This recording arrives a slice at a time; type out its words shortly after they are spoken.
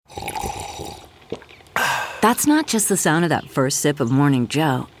That's not just the sound of that first sip of Morning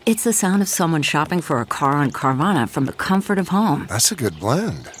Joe. It's the sound of someone shopping for a car on Carvana from the comfort of home. That's a good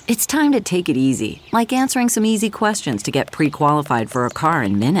blend. It's time to take it easy, like answering some easy questions to get pre-qualified for a car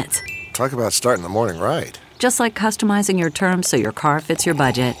in minutes. Talk about starting the morning right. Just like customizing your terms so your car fits your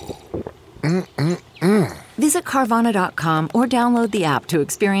budget. Visit Carvana.com or download the app to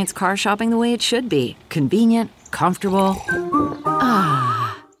experience car shopping the way it should be. Convenient, comfortable.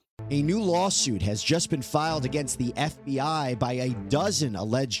 A new lawsuit has just been filed against the FBI by a dozen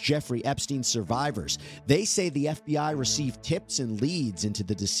alleged Jeffrey Epstein survivors. They say the FBI received tips and leads into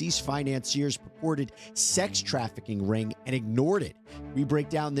the deceased financier's purported sex trafficking ring and ignored it. We break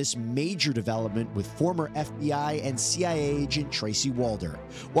down this major development with former FBI and CIA agent Tracy Walder.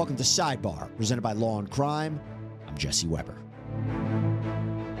 Welcome to Sidebar, presented by Law and Crime. I'm Jesse Weber.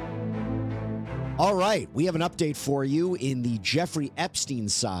 All right, we have an update for you in the Jeffrey Epstein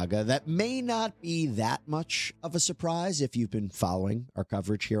saga that may not be that much of a surprise if you've been following our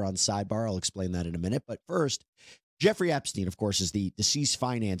coverage here on Sidebar. I'll explain that in a minute. But first, Jeffrey Epstein, of course, is the deceased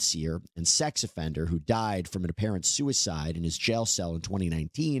financier and sex offender who died from an apparent suicide in his jail cell in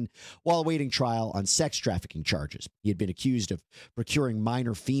 2019 while awaiting trial on sex trafficking charges. He had been accused of procuring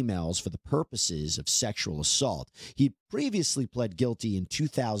minor females for the purposes of sexual assault. He previously pled guilty in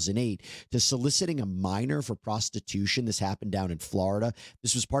 2008 to soliciting a minor for prostitution. This happened down in Florida.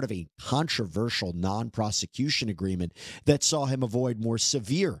 This was part of a controversial non-prosecution agreement that saw him avoid more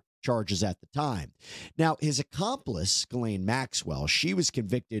severe charges at the time. Now, his accomplice, Ghislaine Maxwell, she was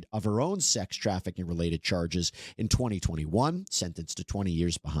convicted of her own sex trafficking related charges in 2021, sentenced to 20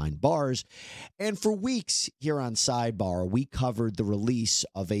 years behind bars. And for weeks here on Sidebar, we covered the release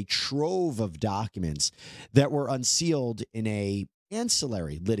of a trove of documents that were unsealed in a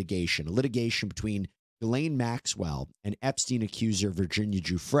ancillary litigation, a litigation between Ghislaine Maxwell and Epstein accuser Virginia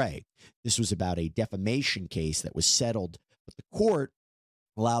Giuffre. This was about a defamation case that was settled, but the court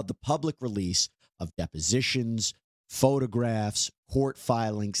allowed the public release of depositions, photographs, court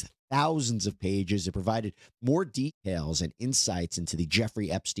filings, thousands of pages. It provided more details and insights into the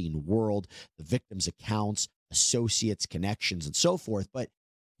Jeffrey Epstein world, the victims' accounts, associates, connections, and so forth. But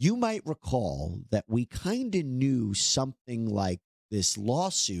you might recall that we kind of knew something like this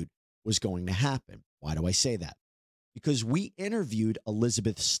lawsuit was going to happen. Why do I say that? Because we interviewed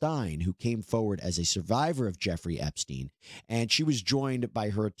Elizabeth Stein, who came forward as a survivor of Jeffrey Epstein, and she was joined by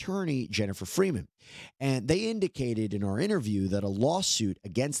her attorney, Jennifer Freeman. And they indicated in our interview that a lawsuit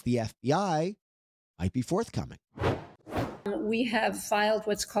against the FBI might be forthcoming. We have filed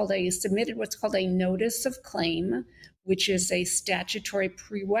submitted what's called a notice of claim, which is a statutory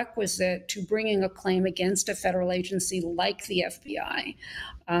prerequisite to bringing a claim against a federal agency like the FBI.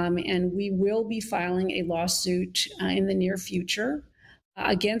 And we will be filing a lawsuit in the near future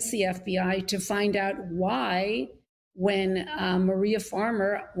against the FBI to find out why, when Maria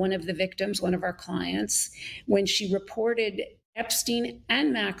Farmer, one of the victims, one of our clients, when she reported Epstein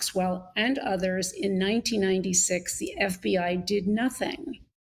and Maxwell and others in 1996, the FBI did nothing.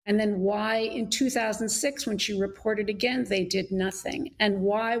 And then why in 2006, when she reported again, they did nothing. And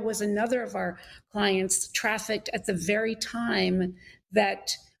why was another of our clients trafficked at the very time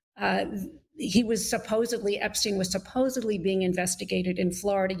that Epstein was supposedly being investigated in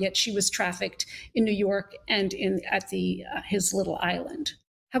Florida, yet she was trafficked in New York and at his little island.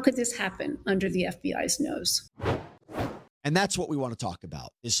 How could this happen under the FBI's nose? And that's what we want to talk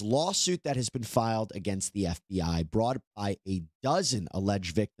about. This lawsuit that has been filed against the FBI, brought by a dozen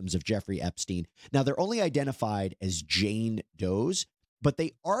alleged victims of Jeffrey Epstein. Now, they're only identified as Jane Does, but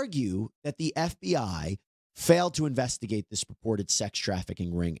they argue that the FBI failed to investigate this purported sex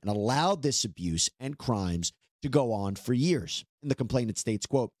trafficking ring and allowed this abuse and crimes to go on for years. In the complaint, it states,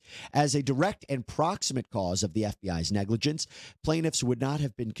 quote, as a direct and proximate cause of the FBI's negligence, plaintiffs would not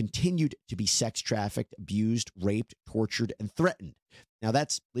have been continued to be sex trafficked, abused, raped, tortured, and threatened. Now,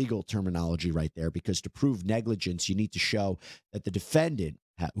 that's legal terminology right there, because to prove negligence, you need to show that the defendant,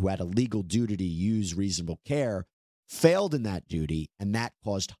 who had a legal duty to use reasonable care, failed in that duty, and that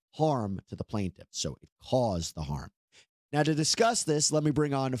caused harm to the plaintiff. So it caused the harm. Now, to discuss this, let me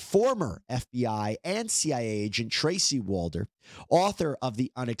bring on former FBI and CIA agent Tracy Walder, author of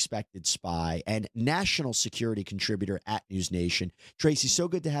The Unexpected Spy and national security contributor at News Nation. Tracy, so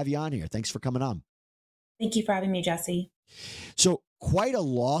good to have you on here. Thanks for coming on. Thank you for having me, Jesse. So quite a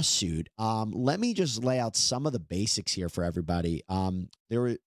lawsuit. Let me just lay out some of the basics here for everybody.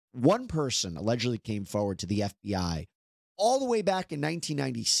 One person allegedly came forward to the FBI all the way back in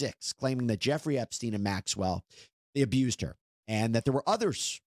 1996, claiming that Jeffrey Epstein and Maxwell, they abused her, and that there were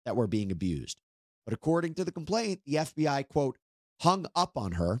others that were being abused. But according to the complaint, the FBI, quote, hung up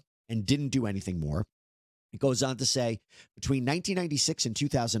on her and didn't do anything more. It goes on to say, between 1996 and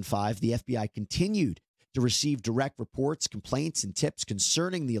 2005, the FBI continued to receive direct reports, complaints, and tips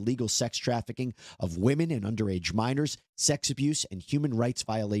concerning the illegal sex trafficking of women and underage minors, sex abuse, and human rights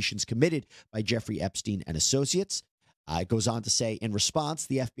violations committed by Jeffrey Epstein and associates. It goes on to say, in response,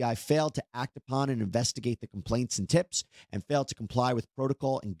 the FBI failed to act upon and investigate the complaints and tips and failed to comply with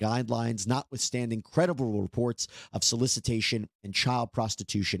protocol and guidelines, notwithstanding credible reports of solicitation and child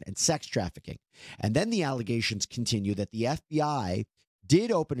prostitution and sex trafficking. And then the allegations continue that the FBI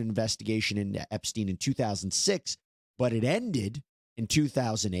did open an investigation into Epstein in 2006, but it ended in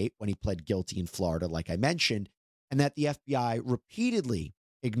 2008 when he pled guilty in Florida, like I mentioned, and that the FBI repeatedly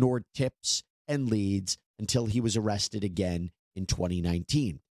ignored tips and leads until he was arrested again in 2019.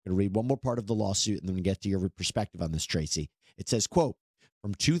 I'm going to read one more part of the lawsuit and then we'll get to your perspective on this, Tracy. It says, quote,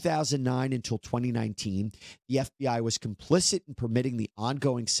 from 2009 until 2019, the FBI was complicit in permitting the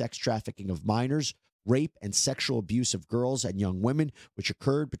ongoing sex trafficking of minors, rape, and sexual abuse of girls and young women, which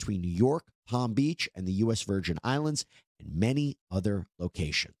occurred between New York, Palm Beach, and the U.S. Virgin Islands, and many other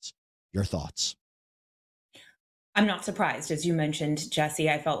locations. Your thoughts? I'm not surprised. As you mentioned, Jesse,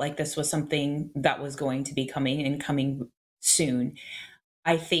 I felt like this was something that was going to be coming and coming soon.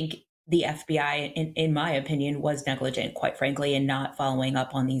 I think the FBI, in my opinion, was negligent, quite frankly, in not following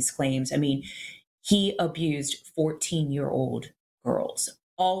up on these claims. I mean, he abused 14-year-old girls.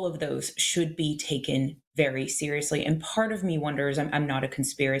 All of those should be taken very seriously. And part of me wonders, I'm not a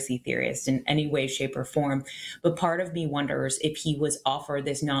conspiracy theorist in any way, shape, or form, but part of me wonders if he was offered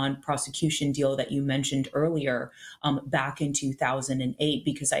this non-prosecution deal that you mentioned earlier back in 2008,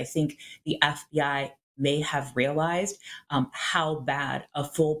 because I think the FBI may have realized how bad a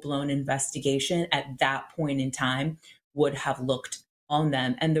full-blown investigation at that point in time would have looked on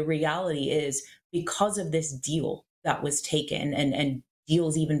them. And the reality is, because of this deal that was taken and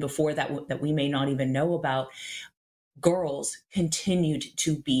deals even before that we may not even know about, girls continued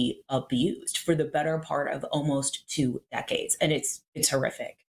to be abused for the better part of almost 2 decades. And it's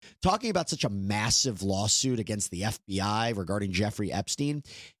horrific. Talking about such a massive lawsuit against the FBI regarding Jeffrey Epstein,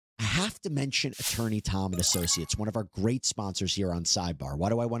 I have to mention Attorney Tom and Associates, one of our great sponsors here on Sidebar. Why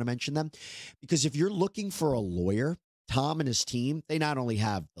do I want to mention them? Because if you're looking for a lawyer, Tom and his team, they not only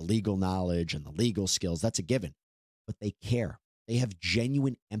have the legal knowledge and the legal skills, that's a given, but they care. They have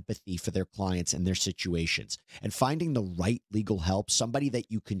genuine empathy for their clients and their situations. And finding the right legal help, somebody that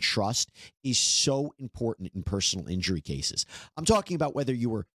you can trust, is so important in personal injury cases. I'm talking about whether you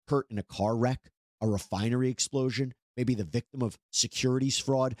were hurt in a car wreck, a refinery explosion, maybe the victim of securities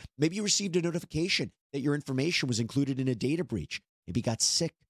fraud. Maybe you received a notification that your information was included in a data breach. Maybe you got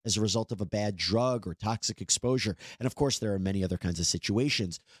sick as a result of a bad drug or toxic exposure. And of course, there are many other kinds of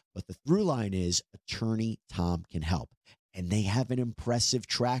situations. But the through line is Attorney Tom can help. And they have an impressive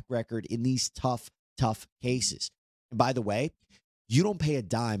track record in these tough cases. And by the way, you don't pay a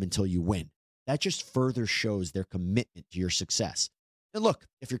dime until you win. That just further shows their commitment to your success. And look,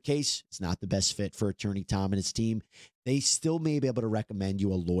 if your case is not the best fit for Attorney Tom and his team, they still may be able to recommend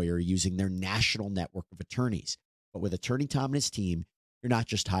you a lawyer using their national network of attorneys. But with Attorney Tom and his team, you're not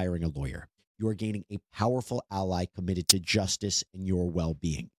just hiring a lawyer. You are gaining a powerful ally committed to justice and your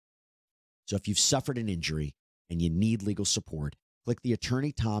well-being. So if you've suffered an injury and you need legal support, click the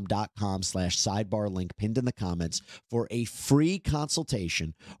attorneytom.com/sidebar link pinned in the comments for a free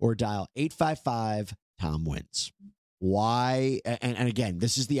consultation or dial 855-TOM-WINS. Why? And again,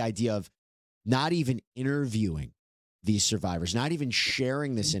 this is the idea of not even interviewing these survivors, not even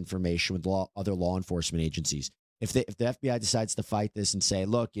sharing this information with other law enforcement agencies. If the FBI decides to fight this and say,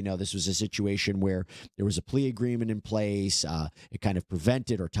 look, this was a situation where there was a plea agreement in place, it kind of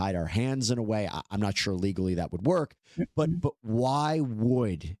prevented or tied our hands in a way. I'm not sure legally that would work. But why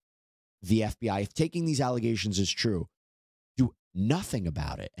would the FBI, if taking these allegations is true, do nothing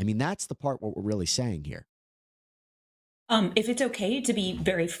about it? I mean, that's the part what we're really saying here. If it's okay to be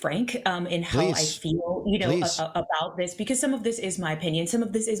very frank in how I feel, about this, because some of this is my opinion, some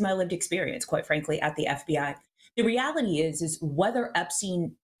of this is my lived experience, quite frankly, at the FBI. The reality is whether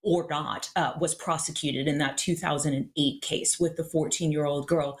Epstein or not was prosecuted in that 2008 case with the 14-year-old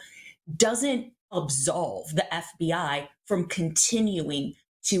girl doesn't absolve the FBI from continuing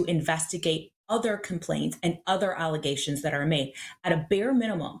to investigate other complaints and other allegations that are made. At a bare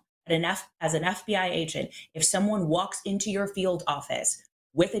minimum, as an FBI agent, if someone walks into your field office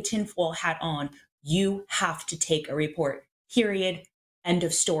with a tinfoil hat on, you have to take a report, period, end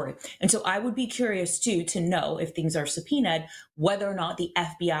of story. And so I would be curious too to know, if things are subpoenaed, whether or not the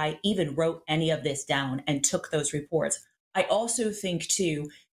FBI even wrote any of this down and took those reports. I also think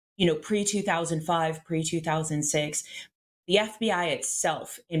too, pre-2005, pre-2006, the FBI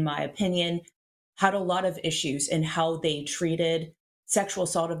itself, in my opinion, had a lot of issues in how they treated sexual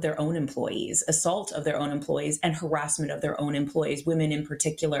assault of their own employees, assault of their own employees, and harassment of their own employees, women in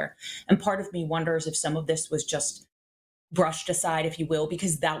particular. And part of me wonders if some of this was just brushed aside, if you will,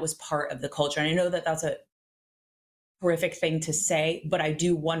 because that was part of the culture. And I know that that's a horrific thing to say, but I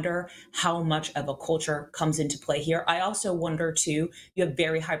do wonder how much of a culture comes into play here. I also wonder, too, you have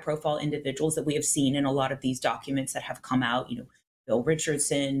very high profile individuals that we have seen in a lot of these documents that have come out, Bill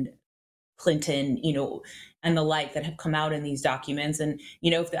Richardson, Clinton, and the like, that have come out in these documents. And,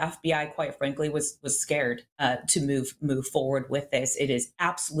 if the FBI, quite frankly, was scared to move forward with this, it is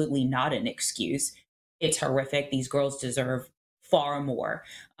absolutely not an excuse. It's horrific. These girls deserve far more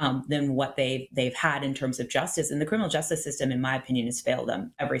than what they've had in terms of justice. And the criminal justice system, in my opinion, has failed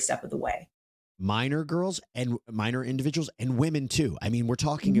them every step of the way. Minor girls and minor individuals and women, too. I mean, we're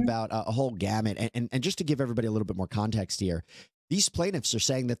talking about a whole gamut. And just to give everybody a little bit more context here, these plaintiffs are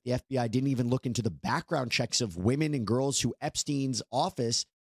saying that the FBI didn't even look into the background checks of women and girls who Epstein's office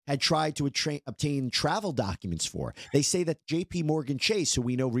had tried to obtain travel documents for. They say that JP Morgan Chase, who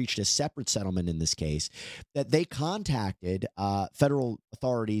we know reached a separate settlement in this case, that they contacted federal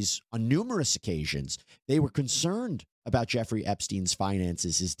authorities on numerous occasions. They were concerned about Jeffrey Epstein's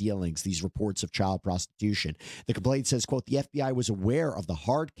finances, his dealings, these reports of child prostitution. The complaint says, quote, the FBI was aware of the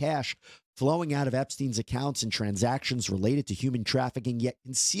hard cash flowing out of Epstein's accounts and transactions related to human trafficking, yet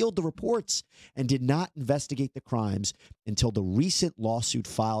concealed the reports and did not investigate the crimes until the recent lawsuit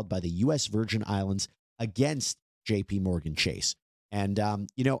filed by the U.S. Virgin Islands against JP Morgan Chase. And,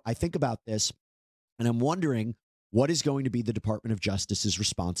 I think about this and I'm wondering what is going to be the Department of Justice's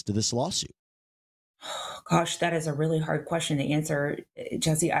response to this lawsuit? Gosh, that is a really hard question to answer,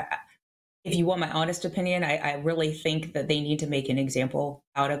 Jesse. If you want my honest opinion, I really think that they need to make an example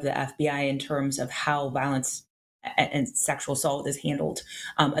out of the FBI in terms of how violence and sexual assault is handled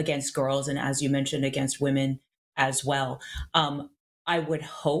against girls, and as you mentioned, against women as well. I would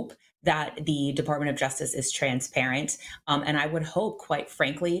hope that the Department of Justice is transparent. And I would hope, quite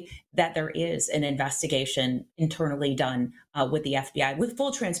frankly, that there is an investigation internally done with the FBI with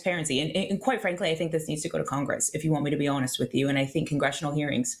full transparency. And quite frankly, I think this needs to go to Congress, if you want me to be honest with you. And I think congressional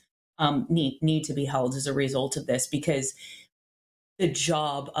hearings need to be held as a result of this, because the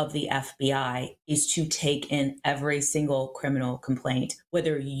job of the FBI is to take in every single criminal complaint,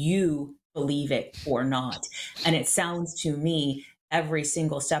 whether you believe it or not. And it sounds to me every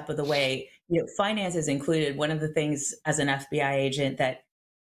single step of the way, finances included. One of the things as an FBI agent that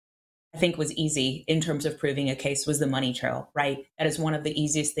I think was easy in terms of proving a case was the money trail, right? That is one of the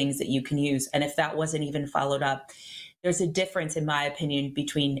easiest things that you can use. And if that wasn't even followed up, there's a difference, in my opinion,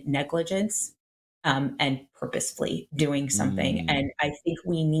 between negligence and purposefully doing something. And I think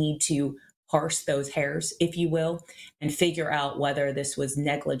we need to parse those hairs, if you will, and figure out whether this was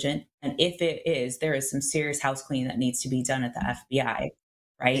negligent. And if it is, there is some serious house cleaning that needs to be done at the FBI,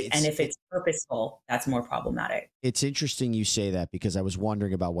 right? And if it's purposeful, that's more problematic. It's interesting you say that, because I was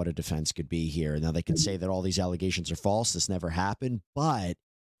wondering about what a defense could be here. Now, they could say that all these allegations are false, this never happened, but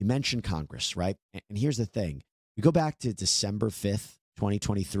you mentioned Congress, right? And here's the thing. We go back to December 5th,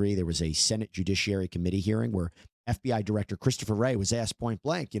 2023. There was a Senate Judiciary Committee hearing where FBI Director Christopher Wray was asked point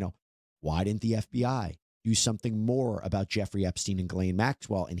blank, why didn't the FBI do something more about Jeffrey Epstein and Ghislaine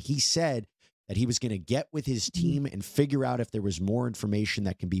Maxwell? And he said that he was going to get with his team and figure out if there was more information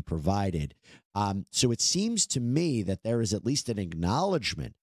that can be provided. So it seems to me that there is at least an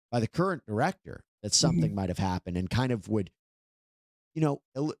acknowledgement by the current director that something might have happened, and kind of would,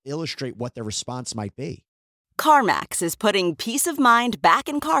 illustrate what their response might be. CarMax is putting peace of mind back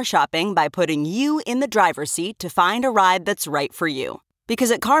in car shopping by putting you in the driver's seat to find a ride that's right for you. Because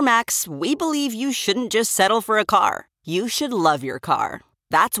at CarMax, we believe you shouldn't just settle for a car. You should love your car.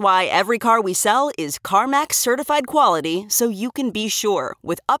 That's why every car we sell is CarMax certified quality, so you can be sure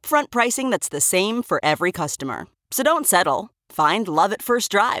with upfront pricing that's the same for every customer. So don't settle. Find love at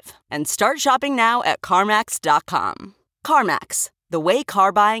first drive and start shopping now at CarMax.com. CarMax, the way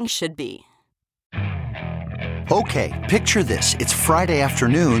car buying should be. Okay, picture this. It's Friday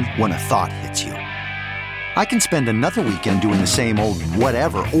afternoon when a thought hits you. I can spend another weekend doing the same old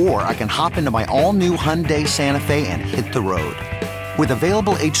whatever, or I can hop into my all-new Hyundai Santa Fe and hit the road. With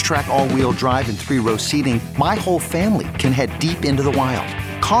available H-Track all-wheel drive and 3-row seating, my whole family can head deep into the wild.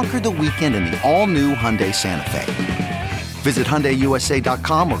 Conquer the weekend in the all-new Hyundai Santa Fe. Visit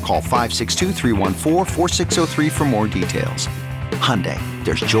HyundaiUSA.com or call 562-314-4603 for more details. Hyundai,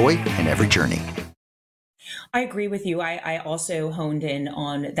 there's joy in every journey. I agree with you. I also honed in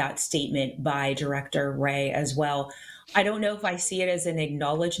on that statement by Director Wray as well. I don't know if I see it as an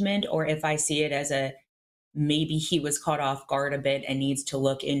acknowledgement or if I see it as a maybe he was caught off guard a bit and needs to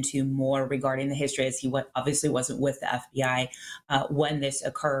look into more regarding the history, as he obviously wasn't with the FBI when this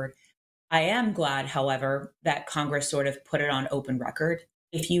occurred. I am glad, however, that Congress sort of put it on open record,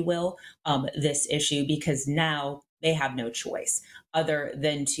 if you will, this issue, because now they have no choice other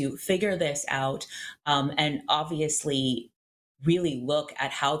than to figure this out, and obviously really look at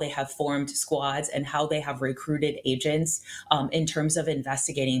how they have formed squads and how they have recruited agents in terms of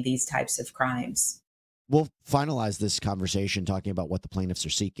investigating these types of crimes. We'll finalize this conversation talking about what the plaintiffs are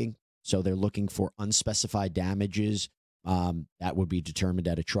seeking. So they're looking for unspecified damages that would be determined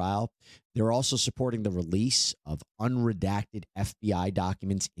at a trial. They're also supporting the release of unredacted FBI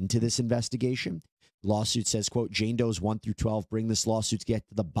documents into this investigation. The lawsuit says, quote, Jane Doe's 1 through 12 bring this lawsuit to get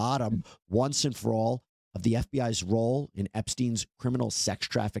to the bottom once and for all of the FBI's role in Epstein's criminal sex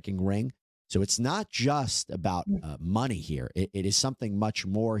trafficking ring. So it's not just about money here. It is something much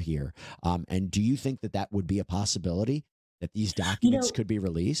more here. And do you think that that would be a possibility, that these documents could be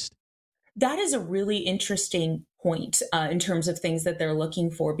released? That is a really interesting point in terms of things that they're looking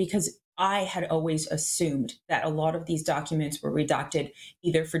for, because I had always assumed that a lot of these documents were redacted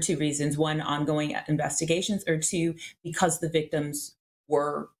either for two reasons: one, ongoing investigations, or two, because the victims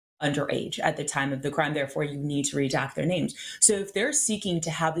were underage at the time of the crime. Therefore, you need to redact their names. So if they're seeking to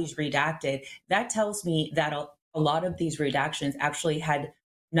have these redacted, that tells me that a lot of these redactions actually had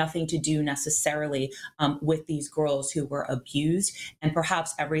nothing to do necessarily with these girls who were abused, and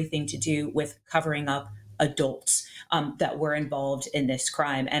perhaps everything to do with covering up adults that were involved in this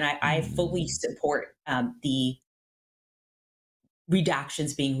crime. And I fully support the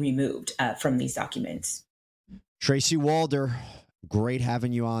redactions being removed from these documents. Tracy Walder, great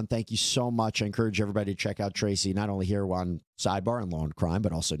having you on. Thank you so much. I encourage everybody to check out Tracy, not only here on Sidebar and Law and Crime,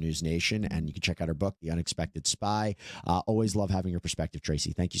 but also News Nation. And you can check out her book, The Unexpected Spy. Always love having your perspective,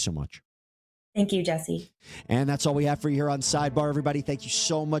 Tracy. Thank you so much. Thank you, Jesse. And that's all we have for you here on Sidebar, everybody. Thank you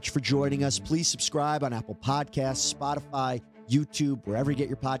so much for joining us. Please subscribe on Apple Podcasts, Spotify, YouTube, wherever you get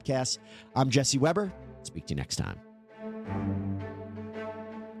your podcasts. I'm Jesse Weber. Speak to you next time.